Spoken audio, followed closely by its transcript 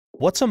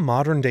What's a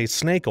modern-day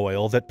snake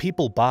oil that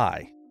people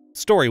buy?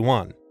 Story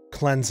 1.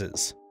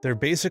 Cleanses. They're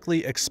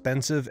basically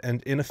expensive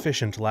and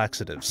inefficient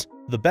laxatives.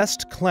 The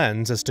best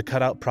cleanse is to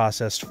cut out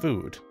processed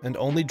food and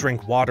only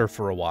drink water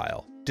for a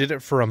while. Did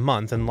it for a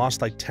month and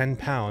lost like 10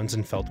 pounds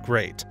and felt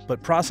great.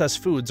 But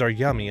processed foods are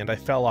yummy and I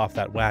fell off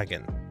that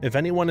wagon. If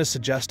anyone is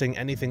suggesting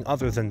anything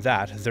other than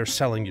that, they're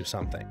selling you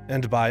something.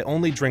 And by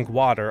only drink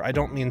water, I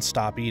don't mean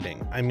stop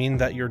eating. I mean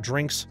that your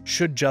drinks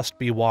should just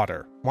be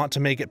water. Want to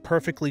make it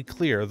perfectly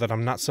clear that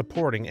I'm not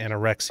supporting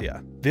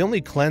anorexia. The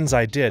only cleanse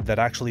I did that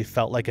actually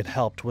felt like it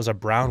helped was a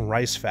brown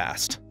rice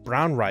fast.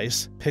 Brown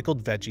rice,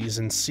 pickled veggies,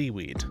 and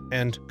seaweed,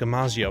 and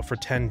gamazio for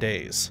 10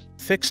 days.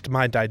 Fixed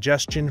my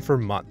digestion for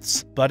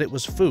months, but it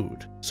was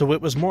food, so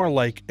it was more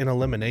like an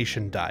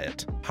elimination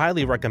diet.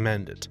 Highly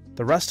recommend it.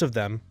 The rest of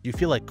them, you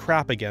feel like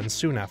crap again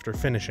soon after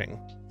finishing.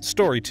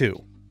 Story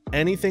 2.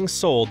 Anything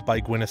sold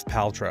by Gwyneth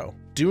Paltrow.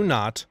 Do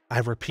not, I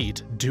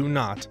repeat, do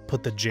not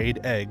put the jade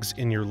eggs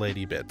in your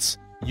lady bits.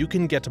 You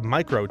can get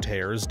micro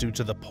tears due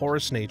to the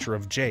porous nature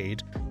of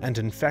jade and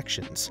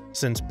infections,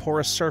 since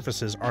porous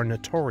surfaces are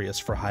notorious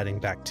for hiding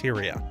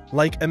bacteria.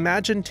 Like,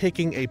 imagine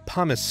taking a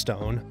pumice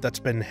stone that's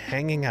been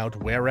hanging out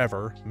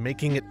wherever,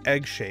 making it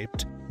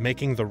egg-shaped,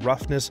 making the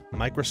roughness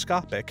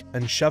microscopic,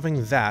 and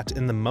shoving that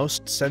in the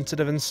most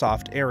sensitive and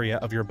soft area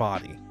of your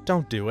body.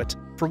 Don't do it.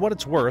 For what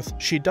it's worth,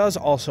 she does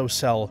also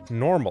sell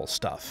normal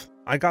stuff.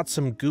 I got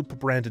some Goop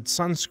branded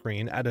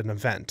sunscreen at an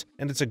event,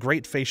 and it's a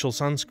great facial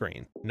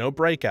sunscreen. No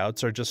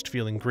breakouts or just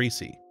feeling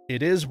greasy.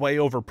 It is way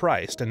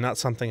overpriced and not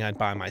something I'd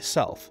buy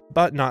myself,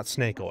 but not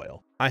snake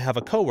oil. I have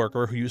a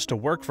coworker who used to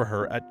work for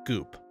her at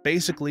Goop.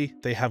 Basically,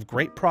 they have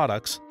great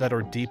products that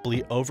are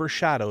deeply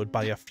overshadowed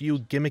by a few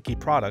gimmicky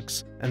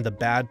products and the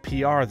bad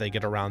PR they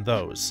get around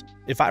those.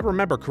 If I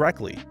remember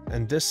correctly,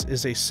 and this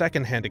is a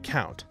second-hand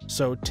account,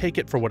 so take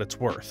it for what it's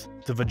worth,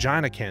 the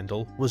vagina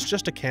candle was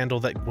just a candle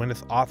that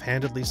Gwyneth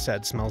offhandedly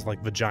said smells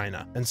like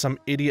vagina, and some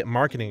idiot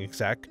marketing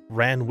exec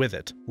ran with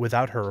it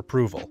without her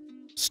approval.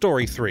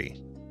 Story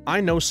 3. I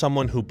know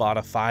someone who bought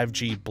a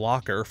 5G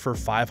blocker for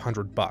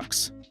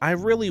 $500. I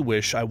really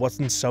wish I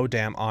wasn't so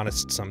damn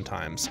honest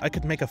sometimes. I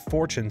could make a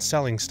fortune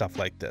selling stuff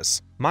like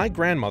this. My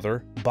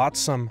grandmother bought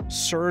some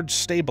surge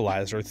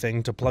stabilizer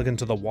thing to plug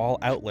into the wall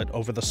outlet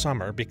over the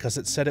summer because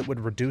it said it would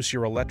reduce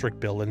your electric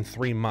bill in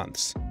 3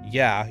 months.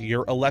 Yeah,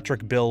 your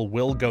electric bill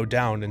will go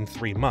down in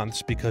 3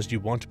 months because you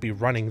won't be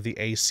running the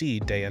AC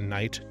day and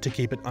night to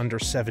keep it under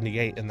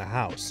 78 in the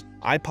house.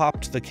 I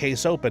popped the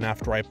case open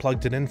after I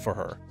plugged it in for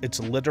her. It's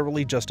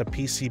literally just a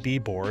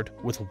PCB board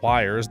with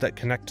wires that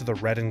connect to the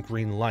red and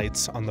green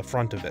lights on the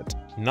front of it.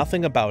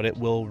 Nothing about it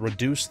will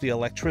reduce the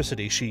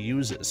electricity she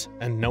uses,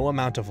 and no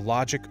amount of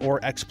logic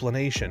or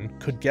explanation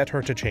could get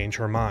her to change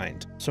her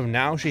mind. So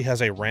now she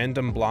has a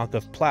random block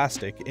of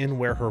plastic in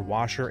where her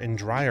washer and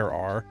dryer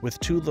are with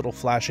 2 little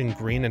flashing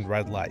green and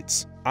red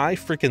lights. I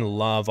freaking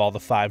love all the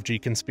 5G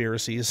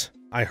conspiracies.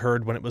 I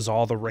heard when it was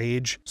all the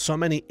rage, so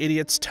many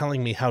idiots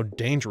telling me how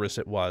dangerous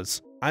it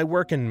was. I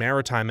work in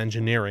maritime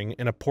engineering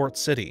in a port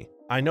city.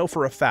 I know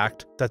for a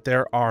fact that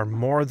there are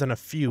more than a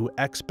few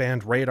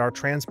X-band radar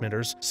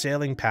transmitters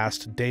sailing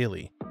past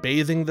daily,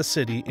 bathing the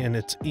city in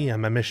its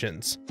EM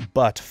emissions.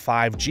 But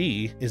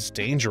 5G is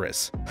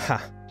dangerous.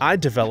 Ha! I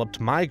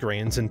developed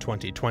migraines in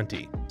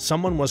 2020.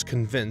 Someone was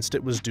convinced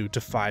it was due to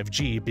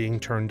 5G being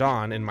turned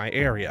on in my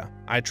area.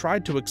 I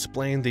tried to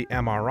explain the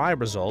MRI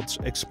results,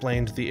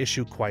 explained the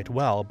issue quite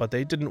well, but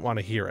they didn't want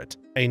to hear it.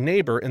 A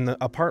neighbor in the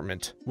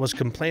apartment was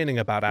complaining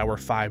about our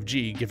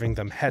 5G giving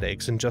them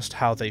headaches and just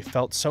how they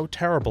felt so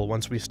terrible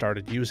once we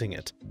started using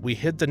it. We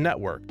hid the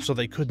network so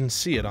they couldn't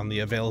see it on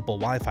the available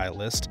Wi-Fi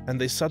list, and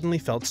they suddenly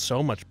felt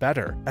so much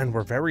better and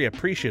were very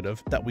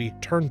appreciative that we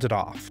turned it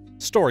off.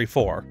 Story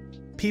 4.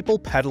 People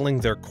peddling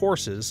their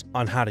courses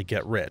on how to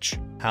get rich.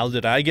 How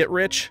did I get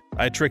rich?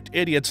 I tricked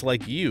idiots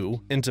like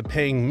you into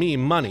paying me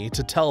money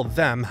to tell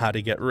them how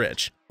to get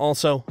rich.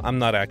 Also, I'm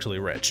not actually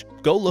rich.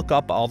 Go look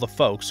up all the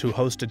folks who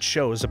hosted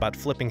shows about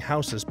flipping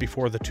houses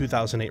before the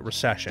 2008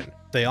 recession.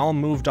 They all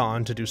moved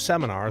on to do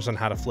seminars on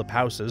how to flip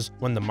houses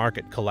when the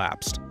market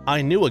collapsed.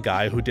 I knew a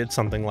guy who did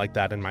something like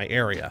that in my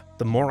area.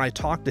 The more I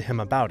talked to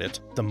him about it,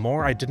 the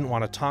more I didn't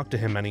want to talk to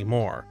him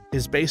anymore.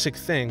 His basic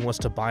thing was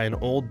to buy an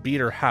old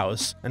beater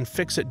house and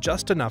fix it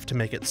just enough to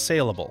make it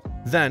saleable.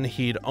 Then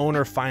he'd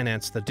owner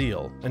finance the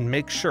deal and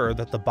make sure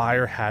that the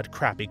buyer had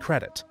crappy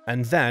credit.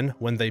 And then,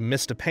 when they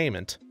missed a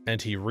payment,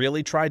 and he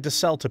really tried to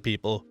sell to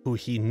people who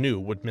he knew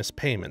would miss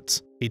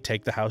payments, he'd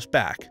take the house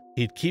back.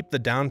 He'd keep the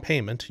down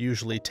payment,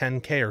 usually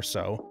 $10K or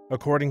so,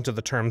 according to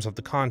the terms of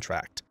the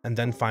contract, and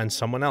then find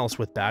someone else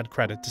with bad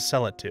credit to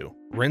sell it to.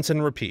 Rinse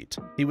and repeat.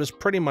 He was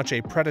pretty much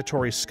a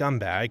predatory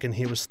scumbag, and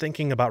he was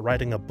thinking about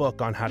writing a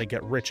book on how to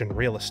get rich in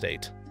real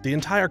estate. The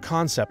entire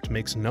concept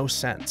makes no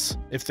sense.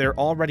 If they're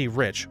already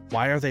rich,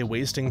 why are they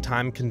wasting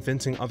time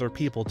convincing other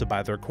people to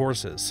buy their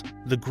courses?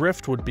 The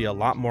grift would be a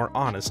lot more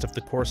honest if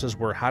the courses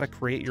were how to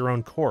create your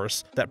own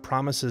course that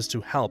promises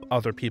to help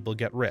other people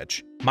get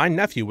rich. My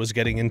nephew was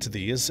getting into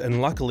these, and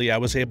luckily I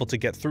was able to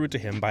get through to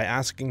him by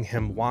asking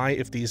him why,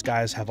 if these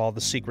guys have all the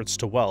secrets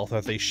to wealth,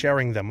 are they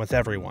sharing them with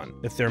everyone?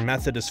 If their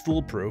method is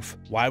foolproof,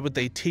 why would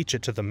they teach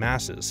it to the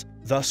masses,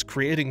 thus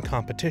creating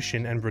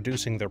competition and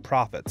reducing their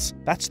profits?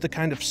 That's the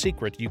kind of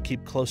secret you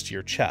keep close to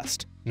your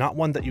chest, not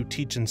one that you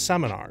teach in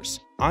seminars.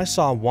 I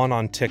saw one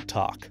on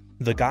TikTok.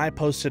 The guy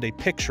posted a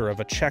picture of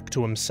a check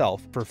to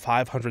himself for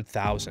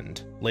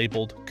 $500,000,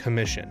 labeled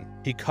commission.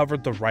 He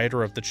covered the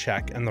writer of the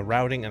check and the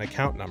routing and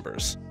account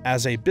numbers.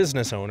 As a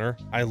business owner,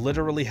 I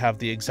literally have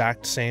the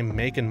exact same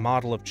make and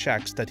model of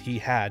checks that he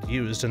had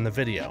used in the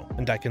video,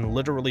 and I can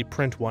literally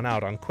print one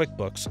out on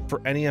QuickBooks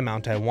for any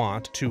amount I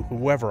want to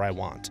whoever I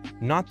want.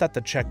 Not that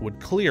the check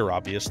would clear,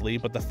 obviously,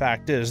 but the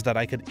fact is that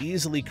I could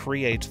easily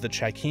create the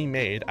check he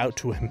made out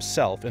to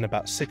himself in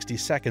about 60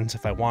 seconds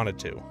if I wanted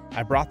to.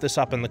 I brought this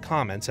up in the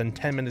comments, and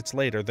 10 minutes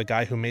later the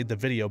guy who made the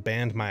video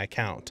banned my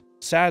account.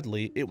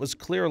 Sadly, it was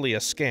clearly a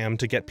scam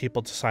to get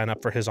people to sign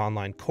up for his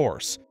online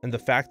course, and the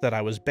fact that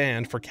I was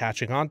banned for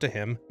catching on to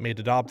him made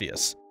it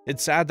obvious.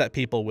 It's sad that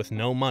people with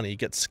no money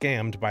get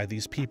scammed by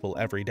these people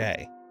every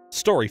day.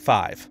 Story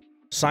 5.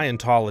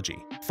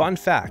 Scientology. Fun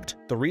fact,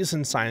 the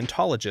reason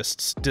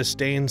Scientologists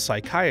disdain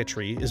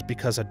psychiatry is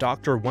because a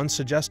doctor once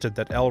suggested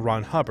that L.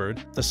 Ron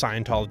Hubbard, the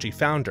Scientology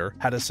founder,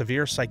 had a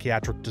severe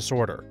psychiatric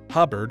disorder.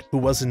 Hubbard, who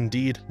was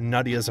indeed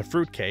nutty as a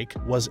fruitcake,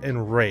 was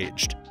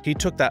enraged. He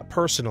took that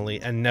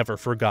personally and never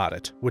forgot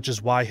it, which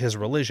is why his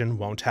religion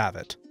won't have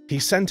it. He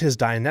sent his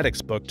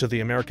Dianetics book to the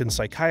American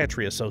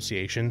Psychiatry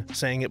Association,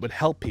 saying it would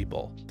help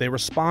people. They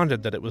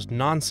responded that it was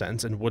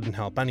nonsense and wouldn't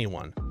help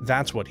anyone.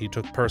 That's what he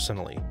took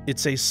personally.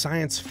 It's a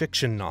science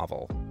fiction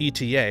novel.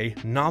 ETA,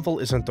 novel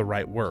isn't the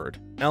right word.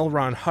 L.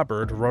 Ron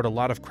Hubbard wrote a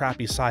lot of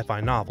crappy sci-fi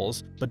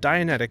novels, but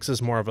Dianetics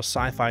is more of a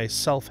sci-fi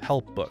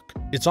self-help book.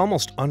 It's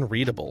almost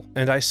unreadable,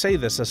 and I say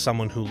this as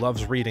someone who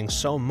loves reading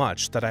so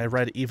much that I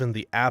read even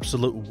the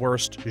absolute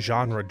worst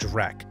genre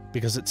dreck,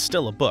 because it's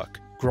still a book.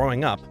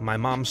 Growing up, my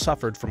mom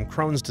suffered from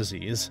Crohn's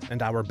disease,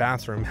 and our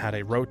bathroom had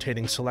a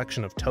rotating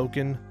selection of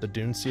Tolkien, the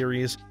Dune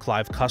series,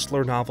 Clive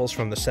Cussler novels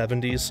from the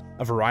 70s,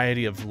 a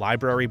variety of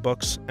library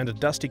books, and a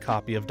dusty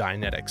copy of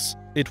Dianetics.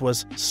 It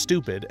was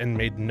stupid and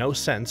made no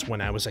sense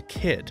when I was a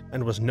kid,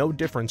 and was no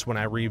difference when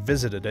I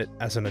revisited it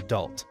as an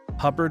adult.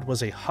 Hubbard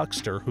was a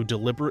huckster who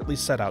deliberately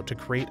set out to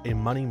create a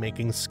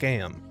money-making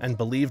scam, and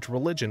believed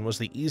religion was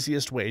the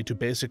easiest way to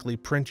basically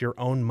print your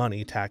own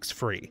money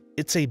tax-free.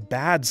 It's a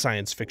bad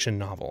science fiction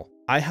novel.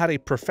 I had a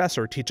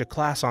professor teach a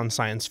class on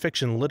science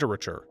fiction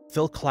literature,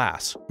 Phil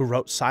Klass, who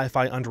wrote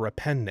sci-fi under a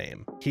pen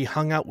name. He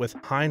hung out with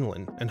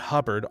Heinlein and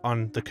Hubbard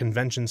on the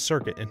convention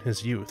circuit in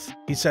his youth.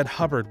 He said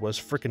Hubbard was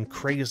frickin'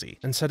 crazy,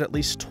 and said at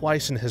least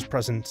twice in his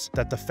presence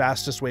that the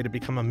fastest way to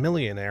become a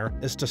millionaire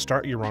is to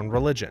start your own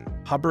religion.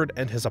 Hubbard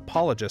and his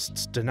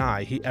apologists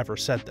deny he ever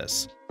said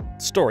this.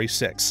 Story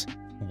 6.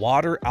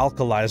 Water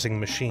alkalizing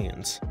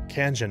machines,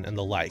 Kangen and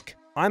the like.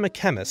 I'm a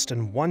chemist,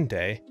 and one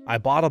day, I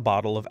bought a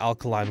bottle of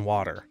alkaline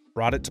water,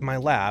 brought it to my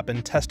lab,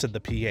 and tested the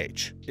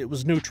pH. It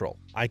was neutral.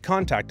 I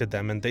contacted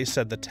them and they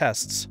said the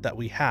tests that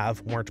we have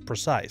weren't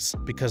precise,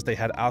 because they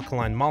had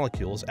alkaline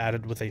molecules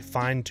added with a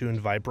fine-tuned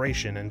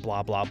vibration and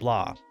blah blah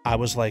blah. I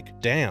was like,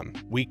 damn,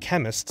 we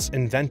chemists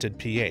invented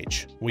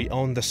pH. We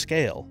own the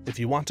scale. If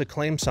you want to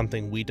claim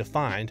something we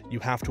defined, you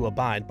have to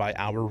abide by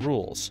our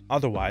rules.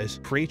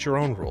 Otherwise, create your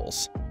own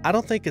rules. I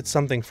don't think it's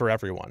something for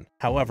everyone.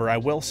 However, I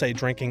will say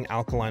drinking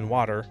alkaline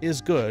water is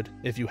good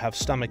if you have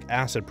stomach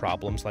acid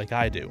problems like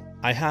I do.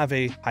 I have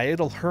a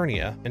hiatal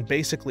hernia, and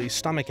basically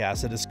stomach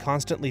acid is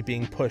constantly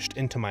being pushed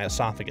into my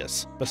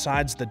esophagus.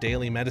 Besides the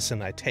daily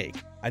medicine I take,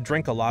 I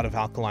drink a lot of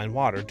alkaline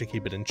water to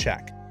keep it in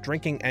check.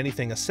 Drinking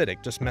anything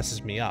acidic just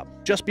messes me up.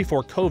 Just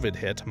before COVID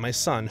hit, my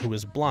son, who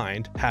is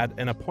blind, had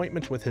an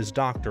appointment with his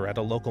doctor at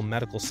a local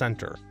medical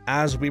center.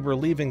 As we were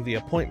leaving the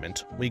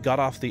appointment, we got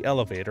off the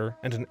elevator,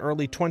 and an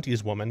early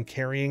 20s woman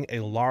carrying a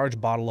large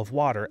bottle of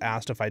water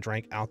asked if I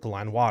drank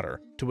alkaline water,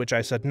 to which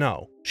I said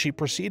no. She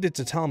proceeded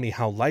to tell me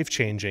how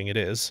life-changing it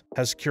is,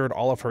 has cured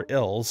all of her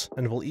ills,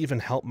 and will even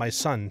help my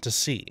son to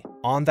see.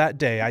 On that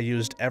day, I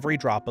used every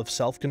drop of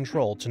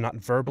self-control to not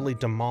verbally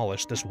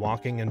demolish this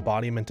walking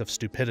embodiment of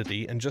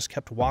stupidity and just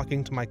kept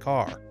walking to my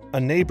car. A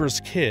neighbor's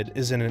kid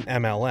is in an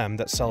MLM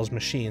that sells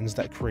machines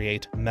that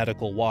create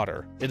medical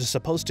water. It is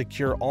supposed to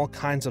cure all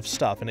kinds of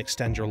stuff and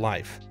extend your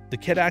life. The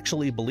kid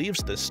actually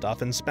believes this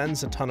stuff and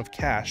spends a ton of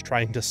cash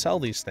trying to sell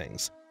these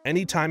things.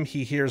 Anytime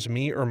he hears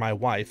me or my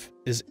wife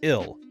is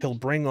ill, he'll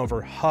bring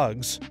over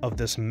hugs of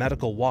this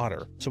medical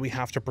water, so we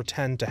have to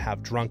pretend to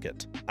have drunk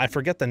it. I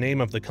forget the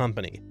name of the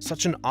company.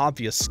 Such an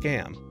obvious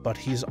scam, but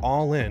he's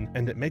all in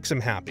and it makes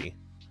him happy.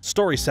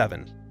 Story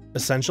 7.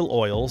 essential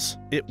oils,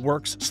 it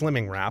works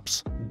slimming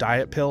wraps,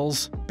 diet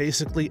pills,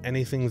 basically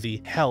anything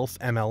the health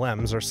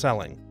MLMs are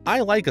selling.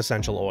 I like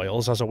essential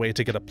oils as a way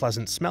to get a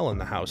pleasant smell in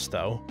the house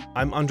though.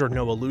 I'm under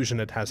no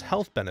illusion it has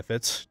health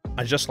benefits,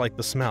 I just like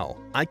the smell.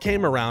 I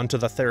came around to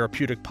the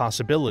therapeutic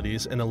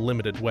possibilities in a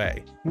limited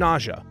way.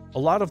 Nausea. A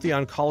lot of the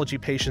oncology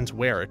patients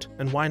wear it,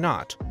 and why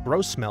not?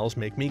 Gross smells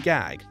make me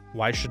gag.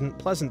 Why shouldn't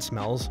pleasant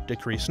smells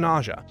decrease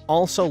nausea?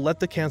 Also, let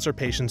the cancer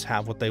patients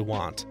have what they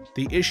want.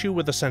 The issue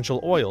with essential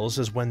oils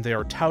is when they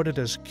are touted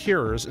as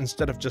cures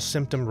instead of just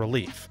symptom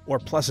relief, or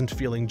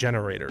pleasant-feeling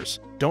generators.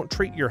 Don't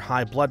treat your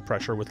high blood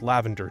pressure with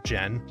lavender,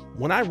 Jen.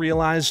 When I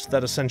realized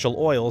that essential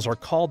oils are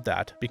called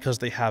that because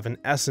they have an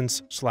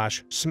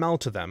essence/smell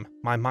to them,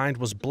 my mind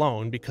was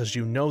blown because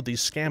you know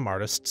these scam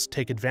artists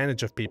take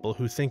advantage of people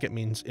who think it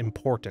means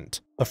important.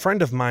 A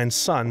friend of mine's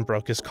son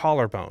broke his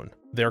collarbone.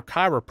 Their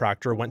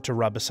chiropractor went to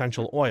rub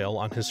essential oil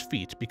on his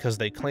feet because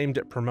they claimed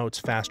it promotes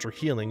faster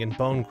healing and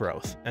bone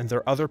growth, and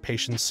their other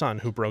patient's son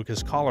who broke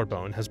his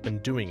collarbone has been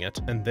doing it,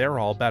 and they're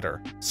all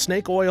better.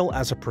 Snake oil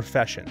as a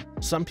profession.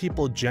 Some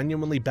people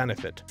genuinely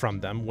benefit from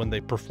them when they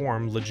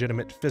perform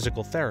legitimate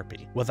physical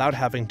therapy, without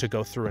having to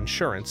go through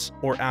insurance,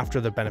 or after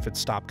the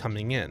benefits stop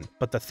coming in,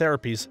 but the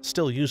therapy's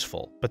still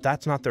useful, but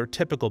that's not their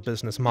typical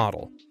business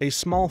model. A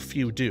small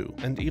few do,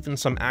 and even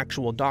some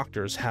actual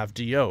doctors have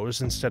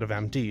DOs instead of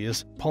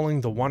MDs,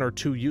 pulling the one or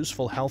two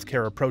useful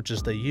healthcare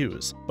approaches they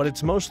use, but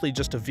it's mostly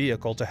just a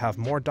vehicle to have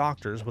more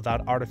doctors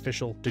without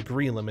artificial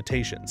degree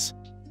limitations.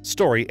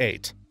 Story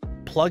 8.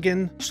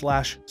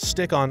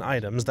 Plug-in/stick-on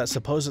items that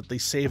supposedly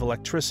save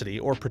electricity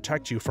or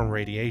protect you from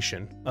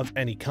radiation of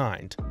any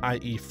kind,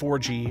 i.e.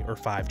 4G or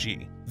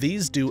 5G.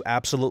 These do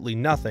absolutely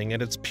nothing,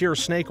 and it's pure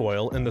snake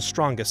oil in the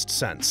strongest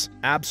sense.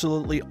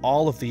 Absolutely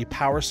all of the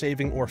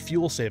power-saving or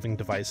fuel-saving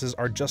devices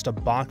are just a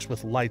box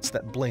with lights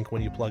that blink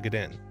when you plug it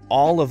in.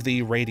 All of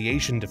the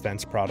radiation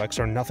defense products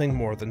are nothing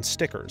more than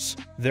stickers.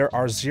 There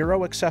are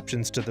zero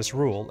exceptions to this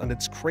rule, and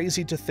it's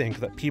crazy to think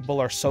that people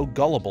are so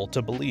gullible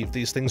to believe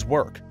these things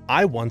work.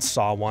 I once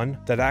saw one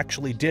that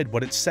actually did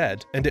what it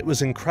said, and it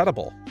was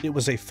incredible. It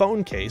was a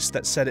phone case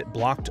that said it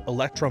blocked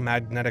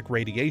electromagnetic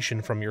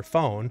radiation from your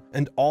phone,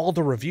 and all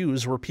the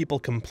reviews were people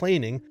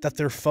complaining that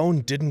their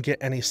phone didn't get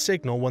any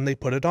signal when they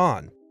put it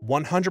on.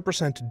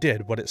 100%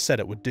 did what it said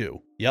it would do.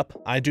 Yep,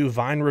 I do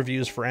Vine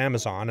reviews for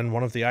Amazon, and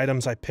one of the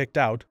items I picked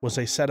out was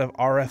a set of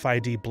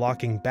RFID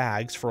blocking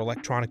bags for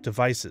electronic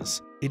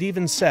devices. It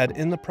even said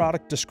in the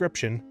product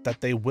description that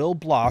they will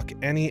block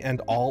any and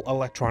all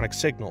electronic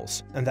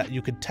signals, and that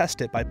you could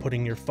test it by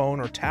putting your phone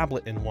or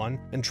tablet in one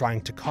and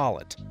trying to call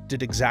it.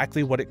 Did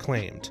exactly what it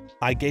claimed.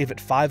 I gave it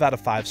 5 out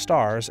of 5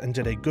 stars and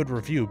did a good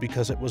review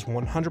because it was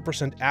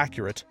 100%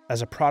 accurate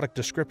as a product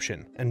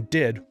description and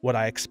did what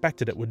I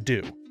expected it would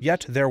do.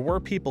 Yet there were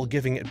people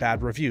giving it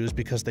bad reviews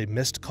because they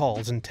missed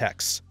calls and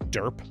texts.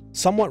 Derp.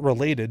 Somewhat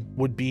related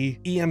would be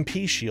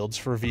EMP shields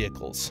for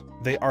vehicles.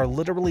 They are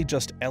literally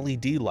just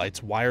LED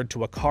lights wired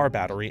to a car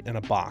battery in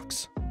a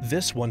box.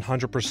 This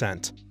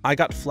 100%. I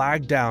got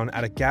flagged down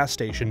at a gas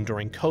station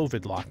during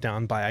COVID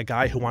lockdown by a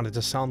guy who wanted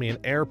to sell me an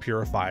air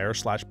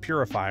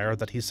purifier/purifier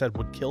that he said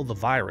would kill the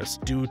virus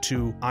due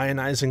to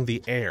ionizing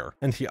the air,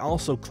 and he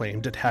also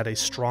claimed it had a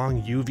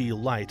strong UV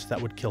light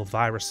that would kill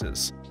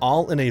viruses.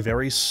 All in a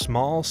very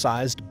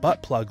small-sized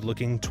butt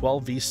plug-looking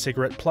 12V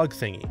cigarette plug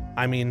thingy.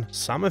 I mean,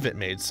 some of it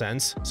made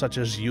sense, such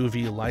as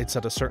UV lights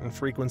at a certain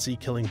frequency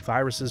killing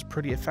viruses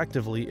pretty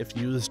effectively if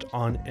used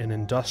on an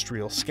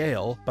industrial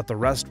scale, but the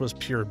rest was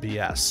pure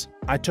BS.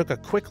 I took a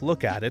quick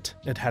look at it.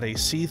 It had a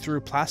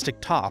see-through plastic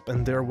top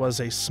and there was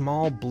a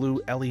small blue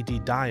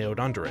LED diode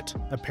under it,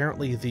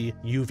 apparently the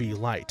UV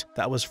light.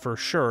 That was for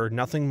sure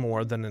nothing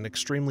more than an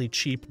extremely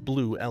cheap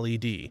blue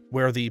LED,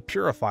 where the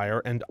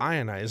purifier and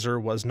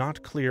ionizer was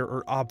not clear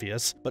or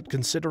obvious, but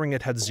considering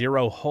it had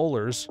 0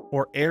 holers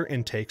or air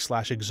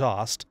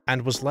intake/exhaust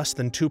and was less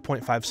than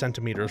 2.5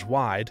 centimeters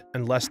wide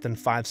and less than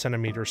 5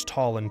 centimeters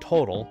tall in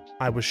total,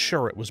 I was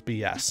sure it was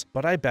BS,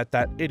 but I bet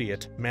that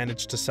idiot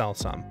managed to sell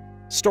some.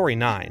 Story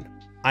 9.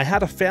 I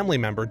had a family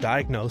member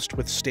diagnosed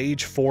with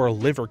stage 4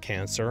 liver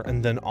cancer,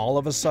 and then all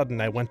of a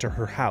sudden I went to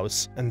her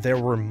house and there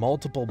were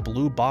multiple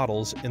blue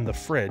bottles in the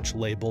fridge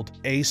labeled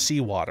AC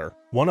water.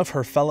 One of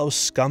her fellow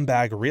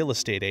scumbag real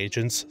estate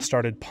agents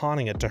started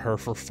pawning it to her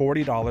for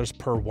 $40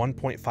 per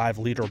 1.5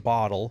 liter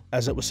bottle,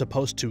 as it was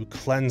supposed to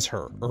cleanse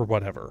her or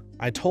whatever.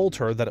 I told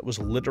her that it was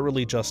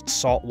literally just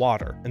salt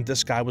water, and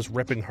this guy was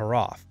ripping her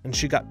off, and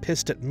she got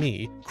pissed at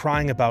me,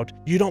 crying about,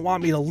 "You don't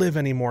want me to live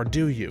anymore,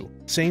 do you?"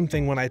 Same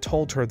thing when I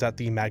told her that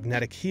the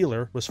magnetic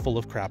healer was full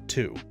of crap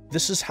too.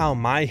 This is how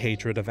my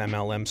hatred of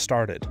MLM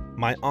started.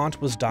 My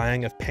aunt was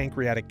dying of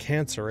pancreatic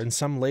cancer, and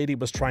some lady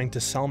was trying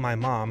to sell my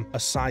mom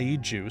acai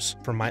juice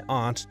for my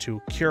aunt to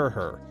cure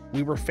her.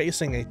 We were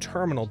facing a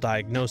terminal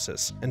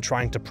diagnosis and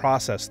trying to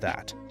process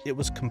that. It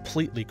was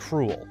completely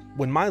cruel.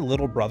 When my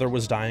little brother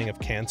was dying of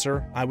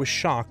cancer, I was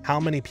shocked how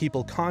many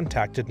people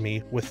contacted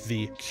me with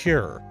the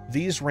cure.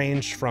 These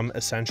ranged from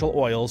essential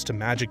oils to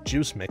magic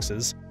juice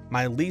mixes,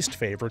 My least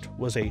favorite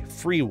was a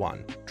free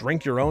one.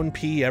 Drink your own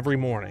pee every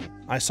morning.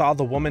 I saw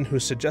the woman who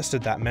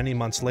suggested that many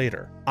months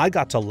later. I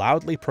got to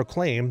loudly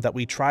proclaim that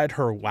we tried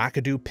her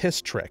wackadoo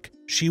piss trick.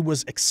 She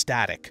was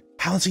ecstatic.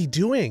 How's he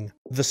doing?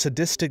 The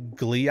sadistic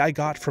glee I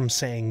got from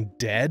saying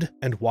dead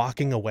and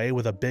walking away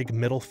with a big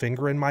middle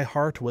finger in my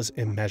heart was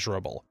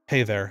immeasurable.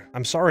 Hey there,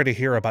 I'm sorry to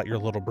hear about your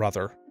little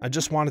brother. I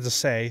just wanted to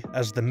say,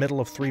 as the middle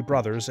of 3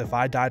 brothers, if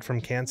I died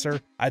from cancer,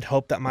 I'd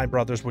hope that my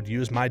brothers would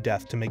use my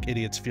death to make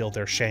idiots feel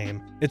their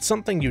shame. It's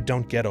something you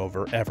don't get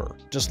over, ever.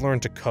 Just learn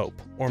to cope.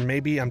 Or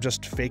maybe I'm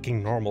just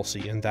faking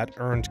normalcy and that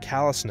earned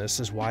callousness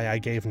is why I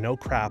gave no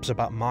craps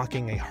about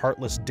mocking a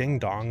heartless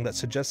ding-dong that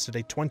suggested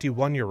a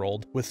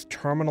 21-year-old with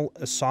terminal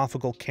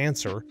esophageal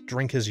cancer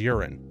drink his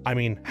urine. I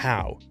mean,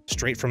 how?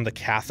 Straight from the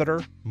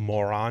catheter?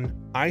 Moron.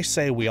 I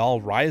say we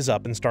all rise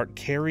up and start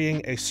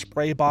carrying a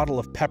spray bottle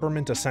of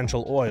peppermint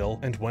essential oil,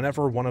 and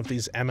whenever one of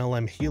these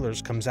MLM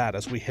healers comes at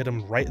us, we hit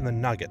him right in the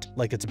nugget,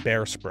 like it's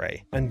bear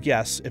spray. And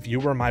yes, if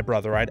you were my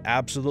brother, I'd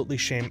absolutely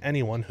shame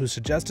anyone who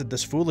suggested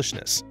this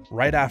foolishness.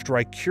 Right after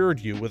I cured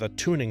you with a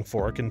tuning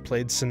fork and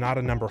played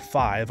Sonata No.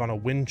 5 on a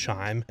wind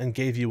chime and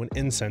gave you an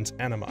incense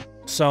enema.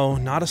 So,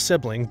 not a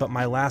sibling, but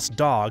my last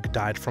dog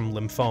died from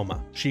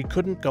lymphoma. She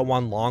couldn't go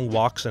on long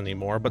walks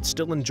anymore, but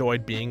still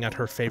enjoyed being at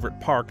her favorite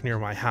park near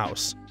my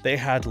house. They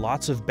had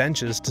lots of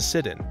benches to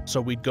sit in,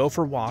 so we'd go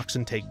for walks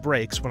and take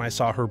breaks when I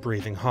saw her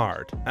breathing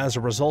hard. As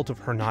a result of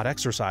her not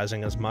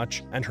exercising as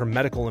much and her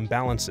medical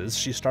imbalances,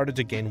 she started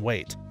to gain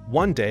weight.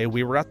 One day,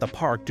 we were at the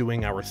park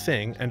doing our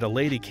thing, and a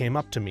lady came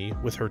up to me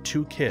with her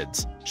 2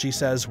 kids. She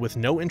says, with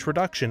no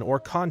introduction or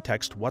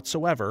context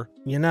whatsoever,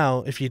 "You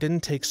know, if you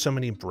didn't take so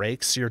many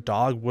breaks, your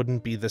dog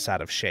wouldn't be this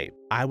out of shape."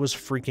 I was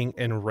freaking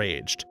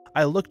enraged.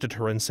 I looked at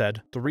her and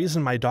said, "The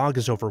reason my dog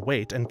is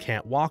overweight and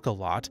can't walk a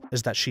lot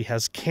is that she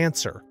has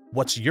cancer.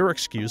 What's your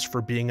excuse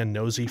for being a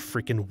nosy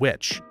freaking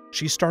witch?"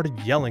 She started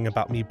yelling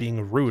about me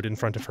being rude in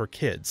front of her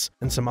kids,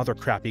 and some other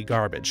crappy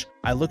garbage.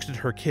 I looked at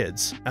her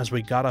kids as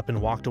we got up and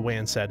walked away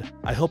and said,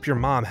 "I hope your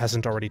mom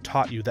hasn't already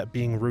taught you that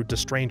being rude to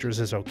strangers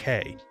is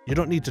okay. You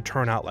don't need to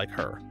turn out like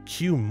her."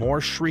 Cue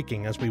more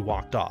shrieking as we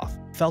walked off.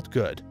 Felt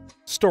good.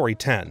 Story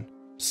 10.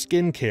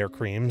 Skincare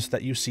creams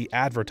that you see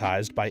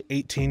advertised by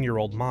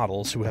 18-year-old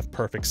models who have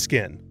perfect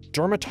skin.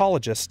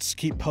 Dermatologists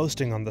keep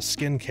posting on the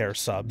skincare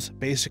subs,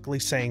 basically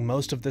saying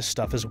most of this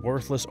stuff is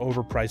worthless,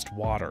 overpriced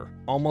water.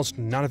 Almost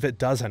none of it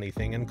does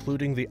anything,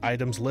 including the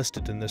items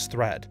listed in this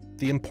thread.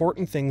 The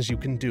important things you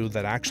can do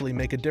that actually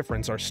make a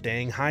difference are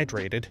staying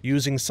hydrated,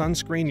 using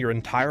sunscreen your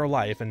entire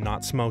life, and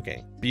not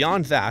smoking.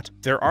 Beyond that,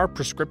 there are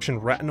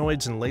prescription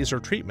retinoids and laser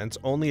treatments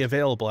only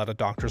available at a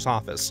doctor's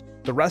office.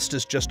 The rest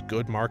is just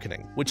good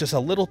marketing, which is a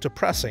little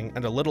depressing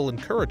and a little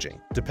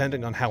encouraging,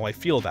 depending on how I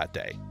feel that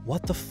day.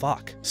 What the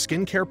fuck?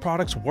 Skincare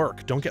products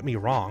work, don't get me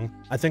wrong.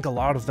 I think a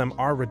lot of them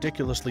are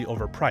ridiculously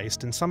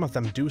overpriced, and some of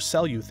them do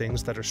sell you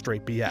things that are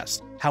straight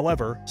BS.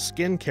 However,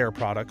 skincare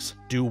products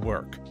do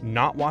work.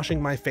 Not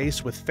washing my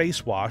face with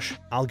face wash,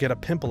 I'll get a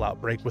pimple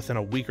outbreak within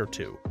a week or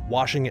 2.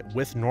 Washing it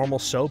with normal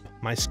soap,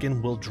 my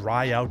skin will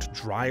dry out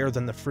drier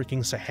than the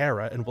freaking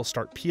Sahara and will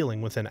start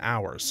peeling within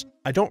hours.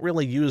 I don't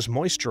really use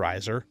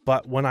moisturizer,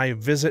 but when I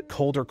visit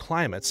colder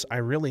climates, I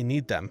really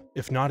need them.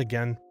 If not,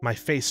 again, my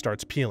face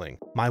starts peeling.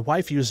 My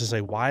wife uses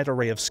a wide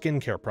array of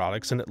skincare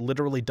products, and it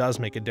literally does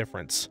make a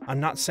difference.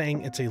 I'm not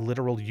saying it's a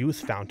literal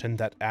youth fountain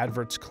that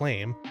adverts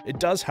claim. It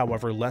does,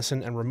 however,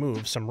 lessen and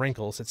remove some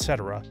wrinkles,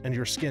 etc., and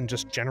your skin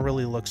just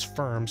generally looks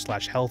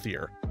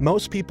firm/healthier.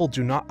 Most people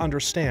do not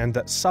understand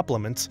that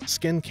supplements,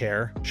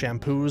 skincare,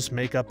 shampoos,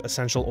 makeup,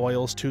 essential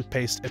oils,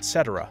 toothpaste,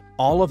 etc.,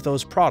 all of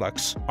those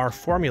products are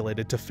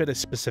formulated to fit a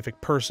specific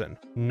person,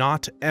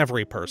 not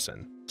every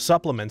person.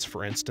 Supplements,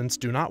 for instance,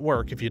 do not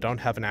work if you don't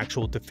have an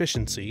actual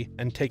deficiency,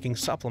 and taking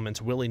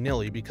supplements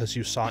willy-nilly because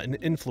you saw an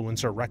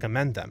influencer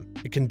recommend them.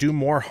 It can do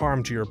more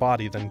harm to your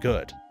body than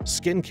good.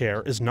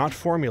 Skincare is not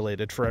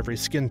formulated for every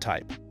skin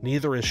type.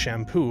 Neither is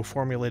shampoo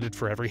formulated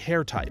for every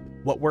hair type.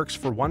 What works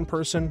for one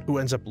person who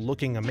ends up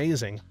looking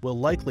amazing will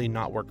likely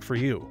not work for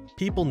you.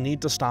 People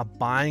need to stop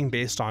buying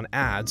based on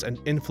ads and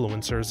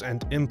influencers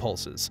and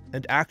impulses,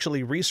 and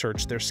actually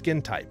research their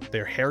skin type,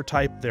 their hair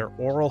type, their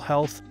oral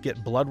health,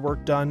 get blood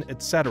work done,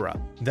 etc.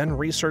 Then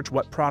research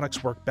what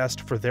products work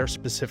best for their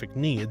specific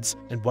needs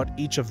and what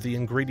each of the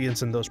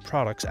ingredients in those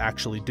products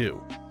actually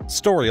do.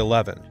 Story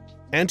 11.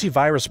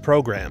 Antivirus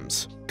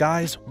programs.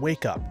 Guys,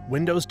 wake up.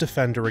 Windows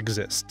Defender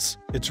exists.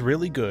 It's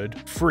really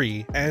good,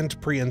 free,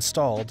 and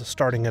pre-installed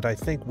starting at I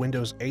think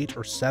Windows 8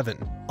 or 7.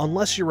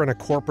 Unless you're in a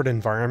corporate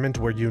environment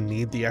where you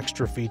need the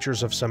extra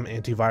features of some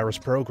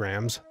antivirus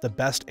programs, the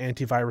best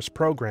antivirus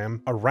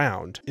program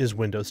around is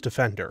Windows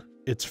Defender.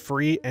 It's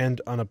free and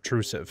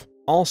unobtrusive.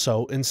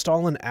 Also,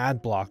 install an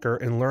ad blocker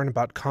and learn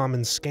about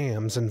common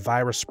scams and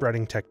virus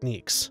spreading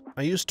techniques.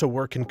 I used to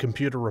work in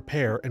computer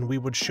repair, and we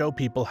would show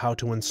people how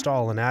to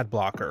install an ad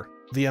blocker.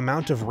 The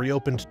amount of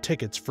reopened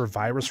tickets for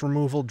virus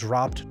removal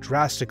dropped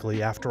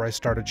drastically after I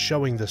started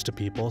showing this to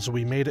people, so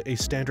we made it a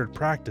standard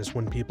practice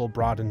when people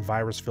brought in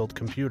virus-filled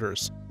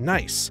computers.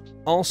 Nice!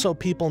 Also,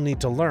 people need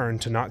to learn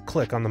to not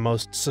click on the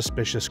most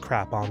suspicious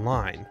crap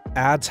online.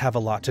 Ads have a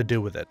lot to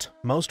do with it.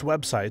 Most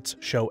websites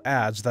show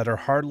ads that are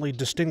hardly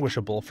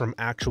distinguishable from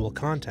actual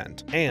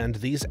content, and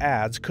these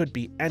ads could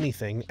be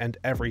anything and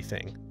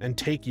everything, and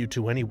take you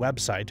to any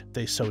website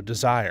they so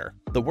desire.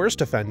 The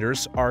worst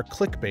offenders are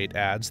clickbait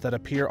ads that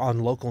appear on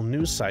local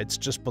news sites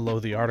just below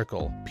the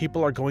article.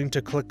 People are going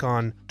to click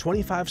on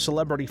 25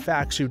 celebrity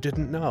facts you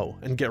didn't know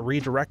and get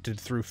redirected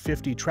through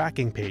 50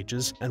 tracking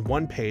pages and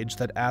one page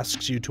that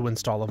asks you to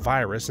install a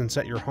virus and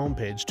set your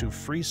homepage to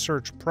Free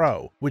Search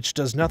Pro, which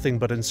does nothing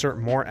but insert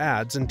more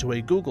ads into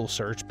a Google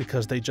search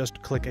because they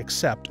just click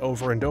accept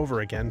over and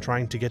over again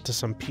trying to get to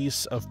some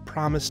piece of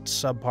promised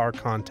subpar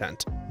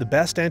content. The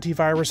best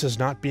antivirus is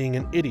not being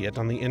an idiot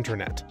on the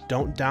internet.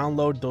 Don't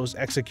download those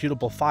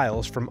executable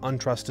files from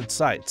untrusted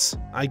sites.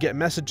 I get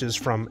messages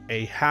from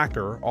a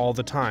hacker all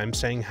the time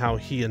saying how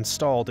he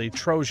installed a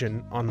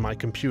Trojan on my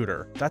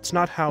computer. That's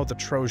not how the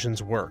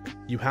Trojans work.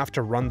 You have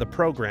to run the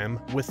program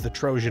with the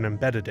Trojan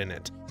embedded in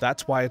it.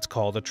 That's why it's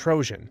called a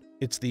Trojan.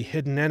 It's the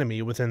hidden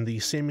enemy within the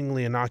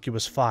seemingly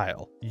innocuous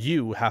file.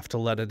 You have to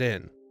let it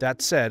in.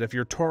 That said, if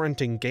you're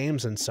torrenting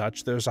games and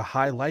such, there's a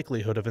high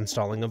likelihood of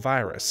installing a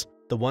virus.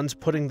 The ones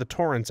putting the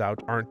torrents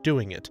out aren't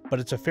doing it, but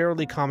it's a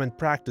fairly common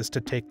practice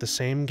to take the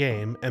same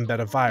game,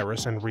 embed a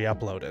virus, and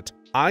re-upload it.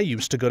 I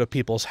used to go to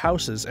people's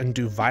houses and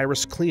do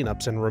virus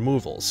cleanups and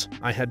removals.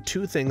 I had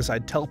two things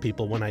I'd tell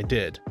people when I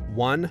did.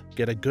 1.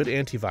 Get a good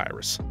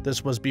antivirus.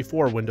 This was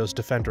before Windows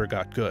Defender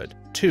got good.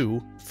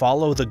 2.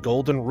 Follow the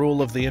golden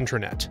rule of the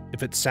internet.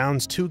 If it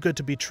sounds too good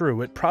to be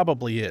true, it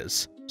probably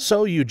is.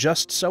 So you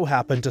just so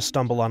happen to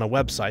stumble on a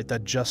website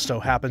that just so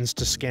happens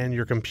to scan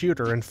your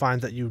computer and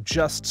find that you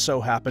just so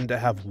happen to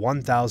have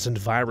 1,000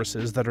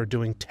 viruses that are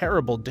doing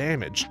terrible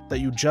damage that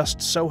you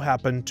just so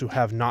happen to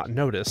have not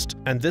noticed,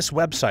 and this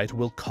website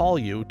will call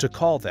you to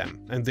call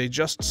them, and they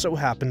just so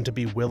happen to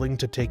be willing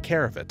to take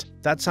care of it.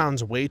 That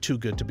sounds way too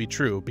good to be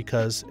true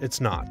because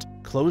it's not.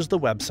 Close the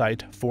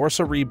website,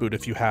 force a reboot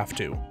if you have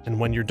to, and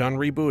when you're done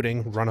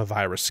rebooting, run a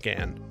virus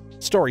scan.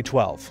 Story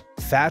 12.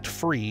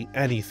 Fat-free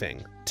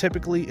anything.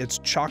 Typically, it's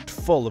chocked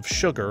full of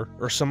sugar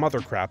or some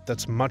other crap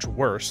that's much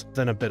worse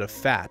than a bit of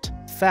fat.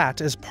 Fat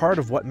is part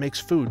of what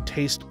makes food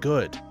taste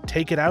good.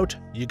 Take it out,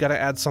 you gotta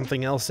add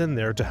something else in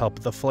there to help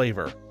the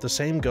flavor. The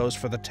same goes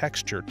for the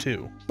texture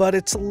too. But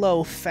it's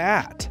low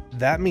fat.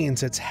 That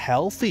means it's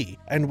healthy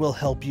and will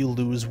help you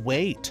lose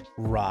weight,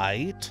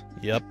 right?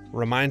 Yep.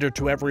 Reminder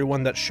to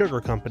everyone that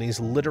sugar companies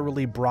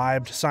literally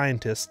bribed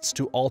scientists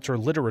to alter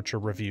literature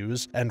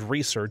reviews and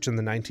research in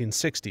the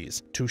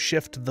 1960s to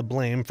shift the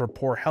blame for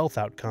poor health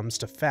outcomes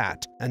to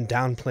fat and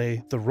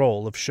downplay the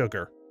role of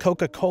sugar.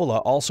 Coca-Cola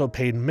also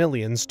paid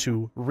millions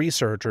to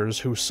researchers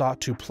who sought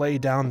to play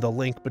down the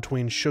link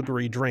between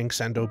sugary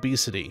drinks and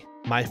obesity.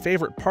 My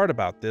favorite part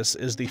about this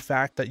is the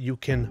fact that you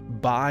can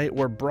buy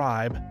or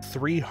bribe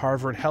 3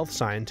 Harvard health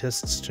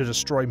scientists to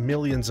destroy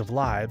millions of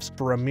lives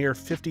for a mere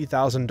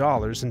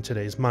 $50,000 in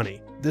today's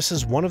money. This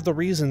is one of the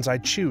reasons I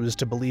choose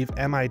to believe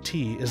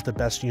MIT is the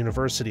best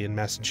university in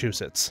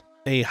Massachusetts.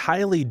 A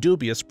highly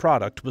dubious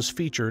product was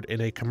featured in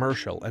a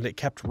commercial, and it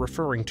kept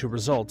referring to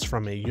results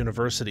from a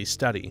university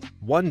study.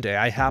 One day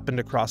I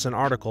happened across an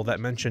article that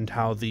mentioned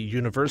how the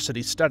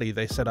university study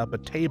they set up a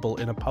table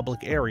in a public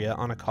area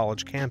on a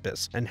college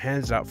campus and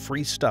handed out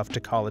free stuff to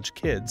college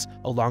kids,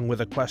 along with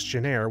a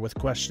questionnaire with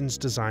questions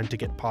designed to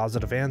get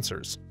positive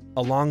answers,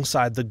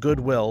 alongside the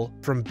goodwill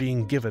from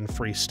being given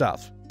free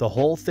stuff. The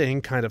whole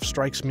thing kind of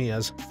strikes me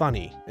as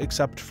funny,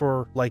 except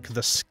for like the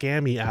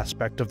scammy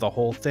aspect of the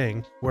whole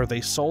thing, where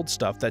they sold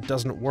stuff that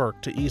doesn't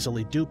work to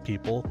easily dupe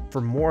people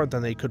for more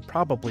than they could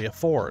probably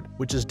afford,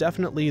 which is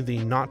definitely the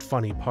not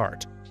funny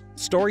part.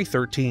 Story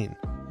 13.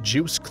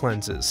 Juice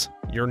cleanses.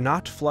 You're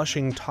not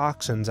flushing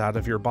toxins out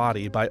of your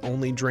body by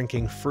only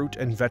drinking fruit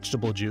and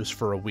vegetable juice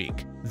for a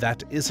week.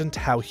 That isn't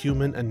how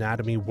human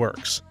anatomy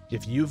works.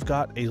 If you've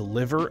got a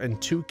liver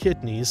and 2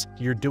 kidneys,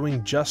 you're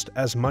doing just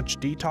as much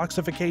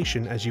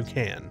detoxification as you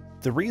can.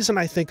 The reason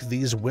I think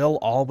these will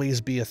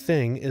always be a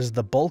thing is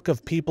the bulk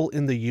of people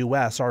in the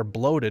US are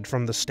bloated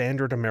from the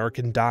standard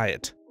American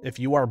diet. If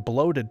you are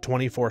bloated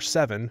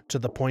 24/7 to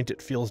the point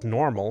it feels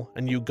normal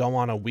and you go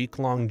on a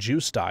week-long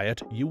juice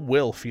diet, you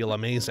will feel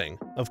amazing.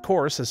 Of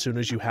course, as soon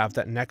as you have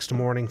that next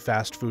morning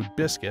fast food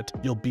biscuit,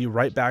 you'll be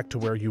right back to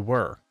where you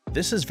were.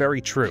 This is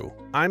very true.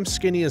 I'm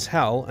skinny as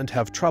hell and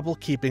have trouble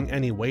keeping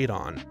any weight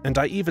on, and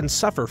I even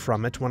suffer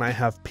from it when I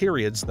have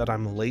periods that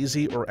I'm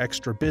lazy or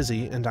extra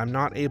busy and I'm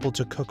not able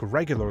to cook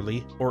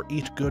regularly or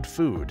eat good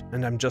food,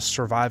 and I'm just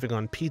surviving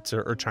on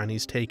pizza or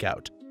Chinese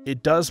takeout.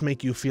 It does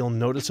make you feel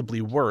noticeably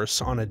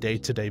worse on a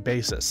day-to-day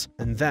basis,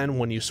 and then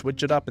when you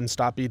switch it up and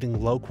stop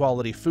eating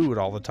low-quality food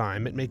all the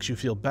time, it makes you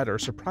feel better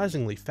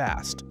surprisingly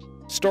fast.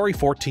 Story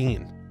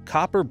 14.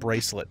 Copper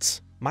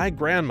bracelets. My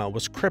grandma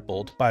was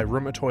crippled by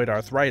rheumatoid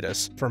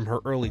arthritis from her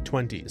early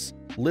 20s,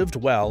 lived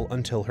well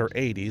until her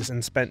 80s,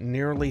 and spent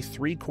nearly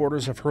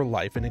 3/4 of her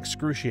life in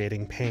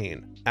excruciating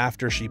pain.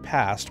 After she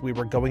passed, we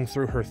were going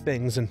through her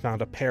things and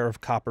found a pair of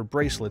copper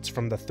bracelets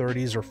from the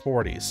 30s or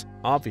 40s.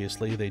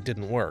 Obviously, they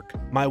didn't work.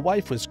 My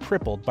wife was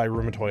crippled by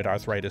rheumatoid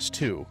arthritis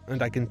too,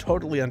 and I can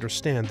totally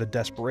understand the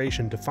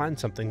desperation to find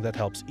something that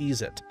helps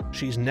ease it.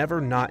 She's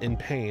never not in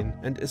pain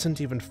and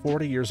isn't even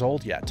 40 years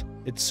old yet.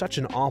 It's such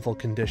an awful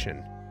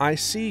condition. I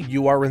see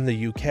you are in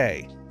the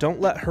UK. Don't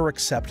let her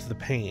accept the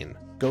pain.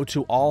 Go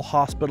to all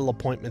hospital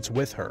appointments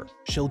with her.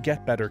 She'll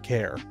get better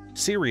care.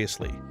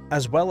 Seriously,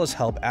 as well as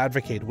help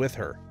advocate with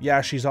her.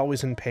 Yeah, she's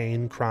always in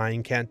pain,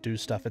 crying, can't do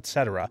stuff,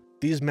 etc.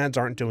 These meds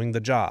aren't doing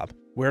the job.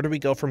 Where do we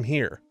go from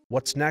here?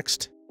 What's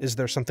next? Is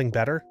there something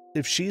better?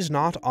 If she's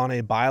not on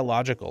a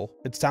biological,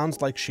 it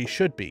sounds like she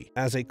should be.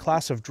 As a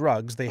class of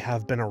drugs, they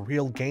have been a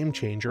real game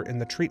changer in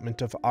the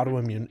treatment of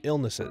autoimmune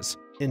illnesses,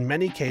 in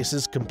many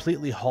cases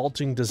completely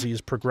halting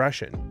disease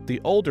progression.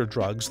 The older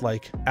drugs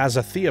like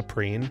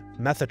azathioprine,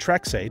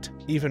 methotrexate,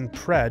 even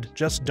Pred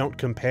just don't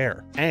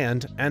compare.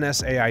 And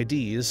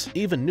NSAIDs,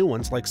 even new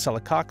ones like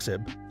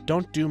celecoxib,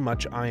 don't do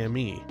much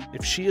IME.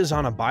 If she is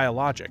on a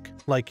biologic,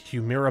 like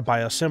Humira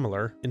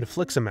biosimilar,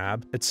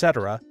 infliximab,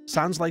 etc.,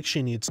 sounds like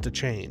she needs to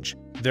change.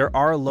 There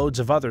are loads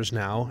of others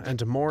now,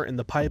 and more in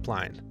the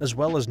pipeline, as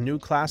well as new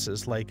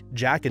classes like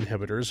JAK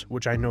inhibitors,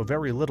 which I know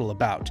very little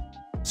about.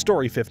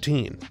 Story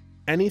 15.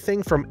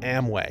 Anything from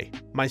Amway.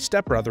 My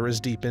stepbrother is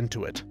deep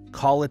into it.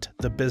 Call it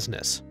the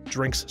business.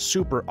 Drinks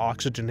super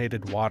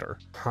oxygenated water.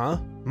 Huh?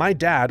 My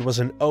dad was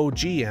an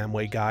OG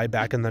Amway guy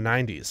back in the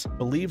 90s.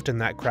 Believed in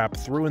that crap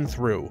through and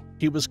through.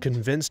 He was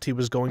convinced he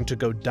was going to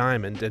go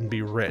diamond and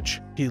be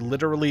rich. He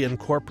literally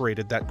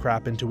incorporated that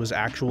crap into his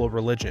actual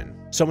religion.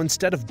 So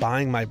instead of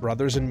buying my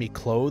brothers and me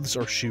clothes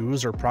or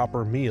shoes or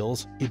proper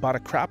meals, he bought a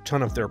crap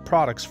ton of their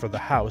products for the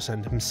house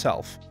and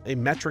himself. A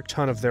metric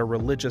ton of their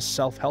religious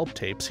self-help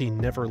tapes he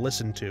never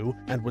listened to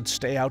and would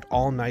stay out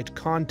all night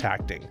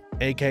contacting,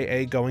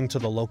 aka going to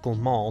the local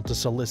mall to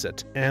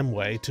solicit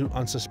Amway to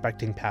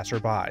unsuspecting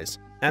passerbys.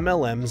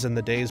 MLMs in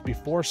the days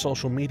before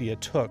social media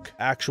took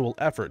actual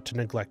effort to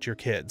neglect your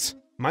kids.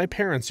 My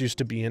parents used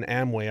to be in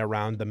Amway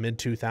around the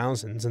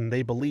mid-2000s, and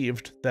they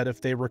believed that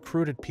if they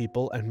recruited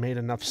people and made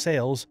enough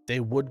sales, they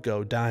would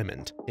go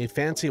diamond. A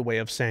fancy way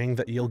of saying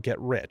that you'll get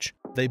rich.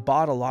 They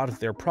bought a lot of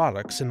their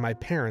products, and my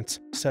parents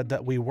said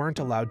that we weren't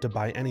allowed to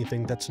buy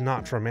anything that's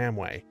not from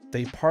Amway.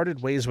 They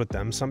parted ways with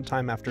them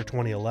sometime after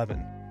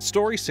 2011.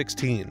 Story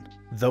 16.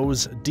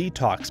 Those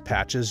detox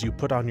patches you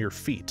put on your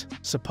feet.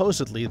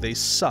 Supposedly, they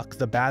suck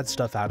the bad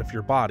stuff out of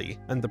your body,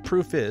 and the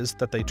proof is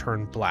that they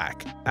turn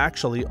black.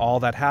 Actually, all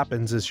that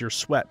happens is your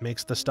sweat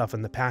makes the stuff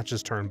in the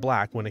patches turn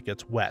black when it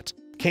gets wet.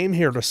 Came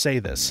here to say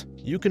this.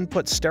 You can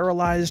put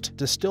sterilized,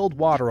 distilled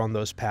water on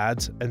those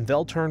pads, and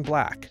they'll turn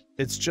black.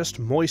 It's just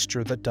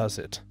moisture that does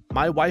it.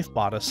 My wife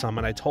bought us some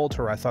and I told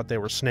her I thought they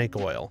were snake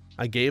oil.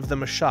 I gave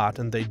them a shot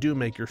and they do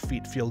make your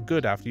feet feel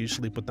good after you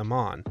sleep with them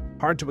on.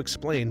 Hard to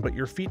explain, but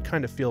your feet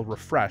kind of feel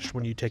refreshed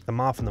when you take them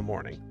off in the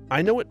morning.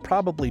 I know it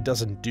probably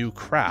doesn't do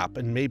crap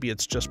and maybe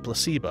it's just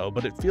placebo,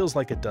 but it feels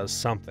like it does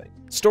something.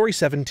 Story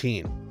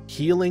 17.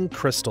 Healing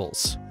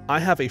crystals. I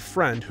have a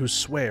friend who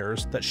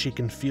swears that she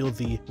can feel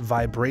the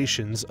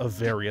vibrations of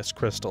various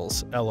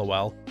crystals,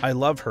 lol. I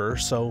love her,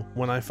 so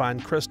when I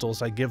find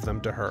crystals I give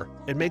them to her.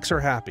 It makes her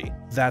happy.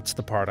 That's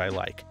the part I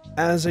like.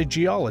 As a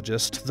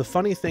geologist, the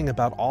funny thing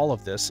about all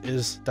of this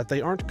is that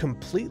they aren't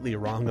completely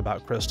wrong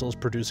about crystals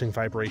producing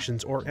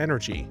vibrations or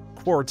energy.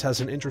 Quartz has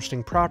an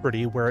interesting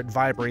property where it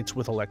vibrates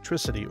with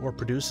electricity or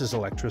produces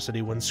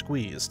electricity when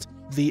squeezed.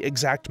 The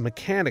exact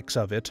mechanics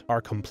of it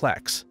are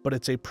complex, but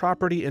it's a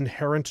property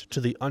inherent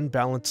to the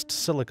unbalanced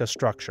silica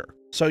structure.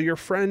 So your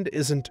friend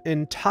isn't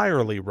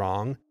entirely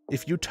wrong.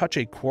 If you touch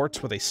a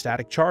quartz with a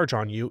static charge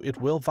on you, it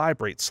will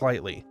vibrate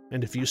slightly,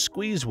 and if you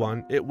squeeze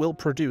one, it will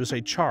produce a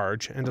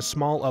charge and a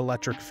small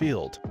electric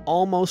field.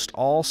 Almost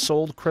all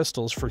sold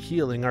crystals for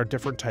healing are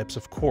different types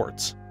of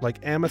quartz, like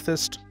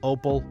amethyst,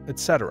 opal,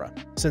 etc.,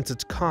 since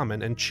it's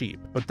common and cheap,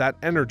 but that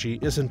energy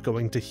isn't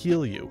going to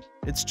heal you.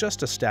 It's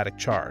just a static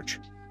charge.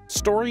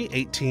 Story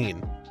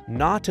 18.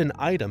 Not an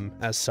item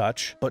as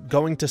such, but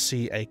going to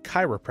see a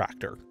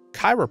chiropractor.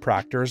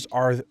 Chiropractors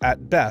are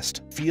at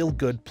best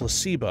feel-good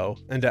placebo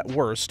and at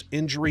worst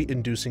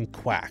injury-inducing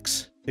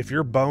quacks. If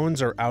your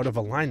bones are out of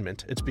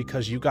alignment, it's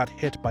because you got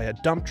hit by a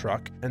dump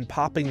truck and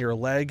popping your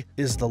leg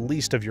is the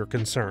least of your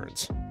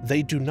concerns.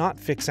 They do not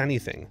fix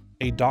anything.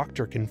 A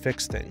doctor can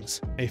fix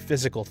things. A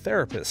physical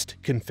therapist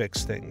can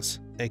fix things.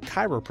 A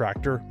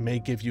chiropractor may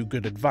give you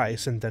good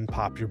advice and then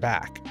pop your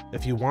back.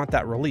 If you want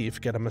that relief,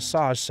 get a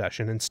massage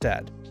session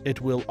instead.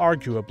 It will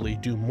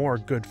arguably do more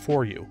good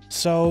for you.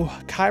 So,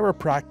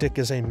 chiropractic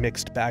is a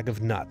mixed bag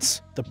of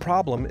nuts. The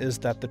problem is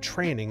that the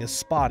training is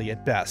spotty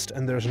at best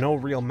and there's no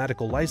real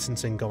medical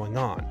licensing going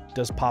on.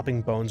 Does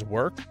popping bones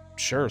work?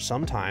 Sure,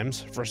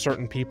 sometimes, for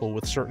certain people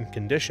with certain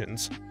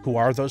conditions. Who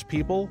are those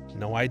people?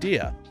 No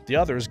idea. The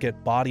others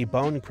get body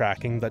bone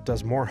cracking that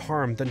does more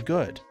harm than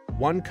good.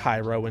 One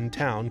chiro in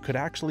town could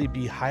actually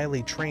be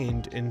highly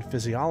trained in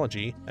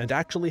physiology and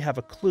actually have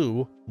a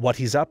clue what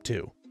he's up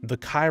to. The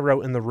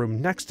chiro in the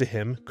room next to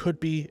him could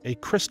be a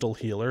crystal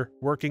healer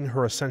working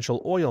her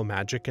essential oil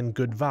magic and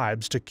good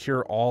vibes to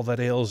cure all that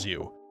ails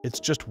you. It's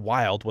just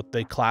wild what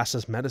they class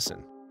as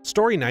medicine.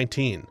 Story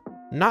 19.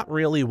 Not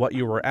really what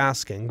you were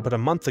asking, but a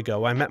month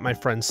ago I met my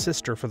friend's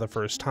sister for the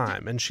first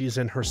time, and she's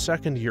in her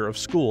second year of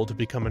school to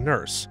become a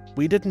nurse.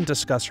 We didn't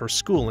discuss her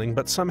schooling,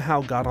 but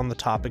somehow got on the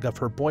topic of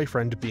her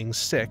boyfriend being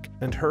sick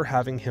and her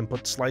having him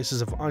put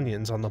slices of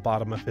onions on the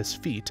bottom of his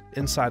feet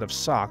inside of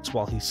socks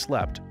while he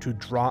slept to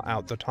draw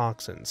out the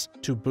toxins,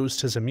 to boost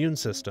his immune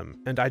system,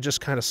 and I just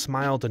kinda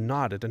smiled and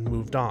nodded and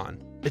moved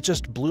on. It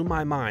just blew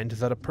my mind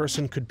that a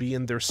person could be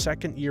in their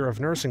second year of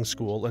nursing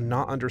school and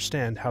not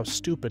understand how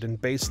stupid and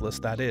baseless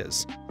that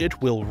is.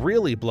 It will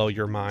really blow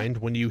your mind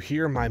when you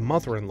hear my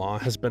mother-in-law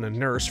has been a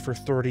nurse for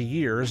 30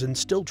 years and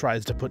still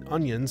tries to put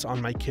onions on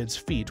my kids'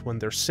 feet when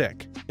they're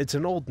sick. It's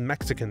an old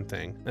Mexican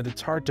thing, and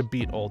it's hard to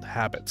beat old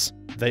habits.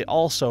 They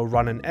also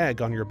run an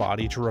egg on your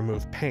body to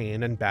remove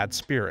pain and bad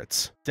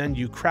spirits. Then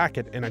you crack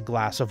it in a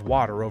glass of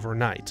water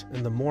overnight,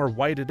 and the more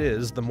white it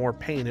is, the more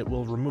pain it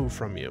will remove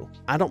from you.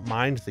 I don't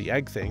mind the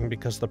egg thing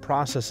because the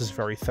process is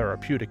very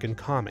therapeutic and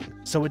calming,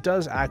 so it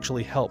does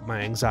actually help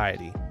my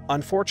anxiety.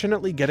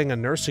 Unfortunately, getting a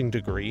nursing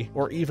degree,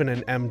 or even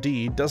an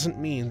MD, doesn't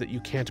mean that you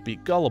can't be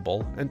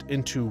gullible and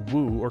into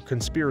woo or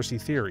conspiracy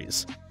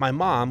theories. My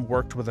mom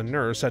worked with a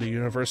nurse at a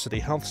university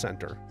health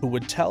center who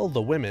would tell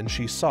the women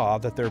she saw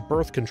that their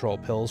birth control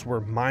pills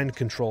were mind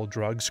control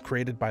drugs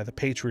created by the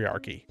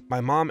patriarchy.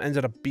 My mom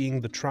ended up being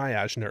the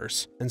triage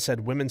nurse and said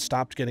women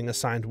stopped getting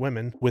assigned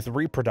women with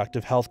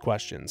reproductive health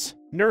questions.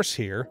 Nurse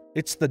here,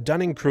 it's the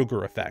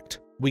Dunning-Kruger effect.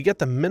 We get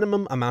the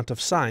minimum amount of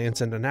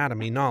science and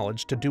anatomy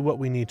knowledge to do what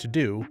we need to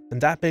do,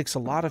 and that makes a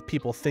lot of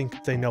people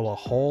think they know a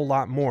whole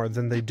lot more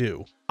than they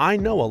do. I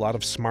know a lot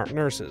of smart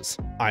nurses.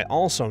 I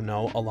also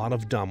know a lot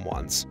of dumb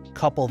ones.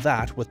 Couple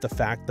that with the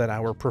fact that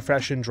our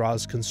profession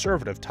draws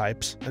conservative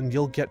types, and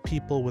you'll get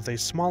people with a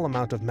small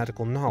amount of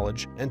medical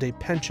knowledge and a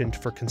penchant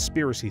for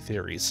conspiracy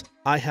theories.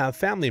 I have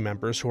family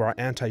members who are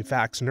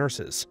anti-vax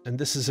nurses, and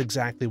this is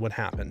exactly what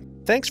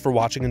happened. Thanks for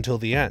watching until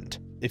the end.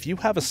 If you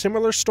have a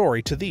similar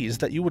story to these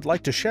that you would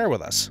like to share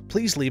with us,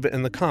 please leave it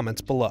in the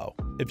comments below.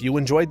 If you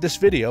enjoyed this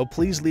video,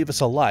 please leave us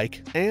a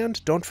like,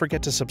 and don't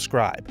forget to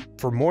subscribe.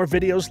 For more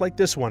videos like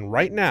this one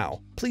right now,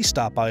 please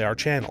stop by our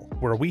channel,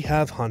 where we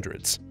have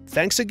hundreds.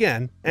 Thanks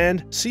again,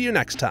 and see you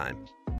next time.